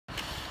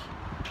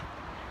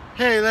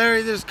Hey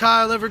Larry, this is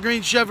Kyle,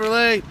 Evergreen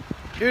Chevrolet.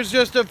 Here's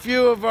just a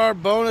few of our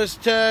bonus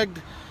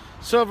tagged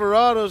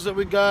Silverados that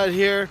we got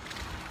here.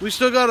 We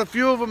still got a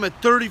few of them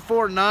at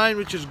 $34,900,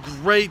 which is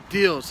great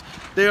deals.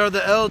 They are the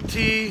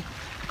LT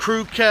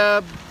Crew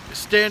Cab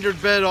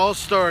Standard Bed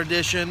All-Star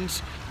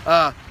Editions.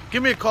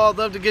 Give me a call, I'd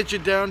love to get you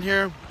down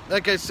here.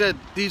 Like I said,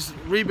 these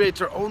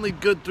rebates are only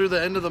good through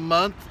the end of the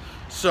month,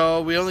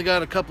 so we only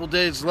got a couple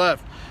days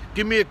left.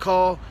 Give me a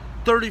call.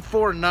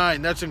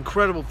 $34,900. That's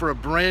incredible for a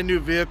brand new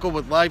vehicle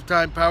with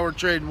lifetime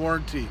powertrain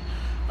warranty.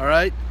 All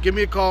right, give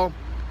me a call,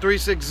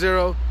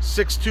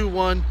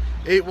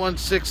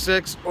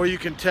 360-621-8166, or you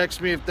can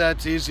text me if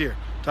that's easier.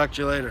 Talk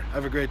to you later.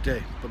 Have a great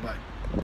day. Bye-bye.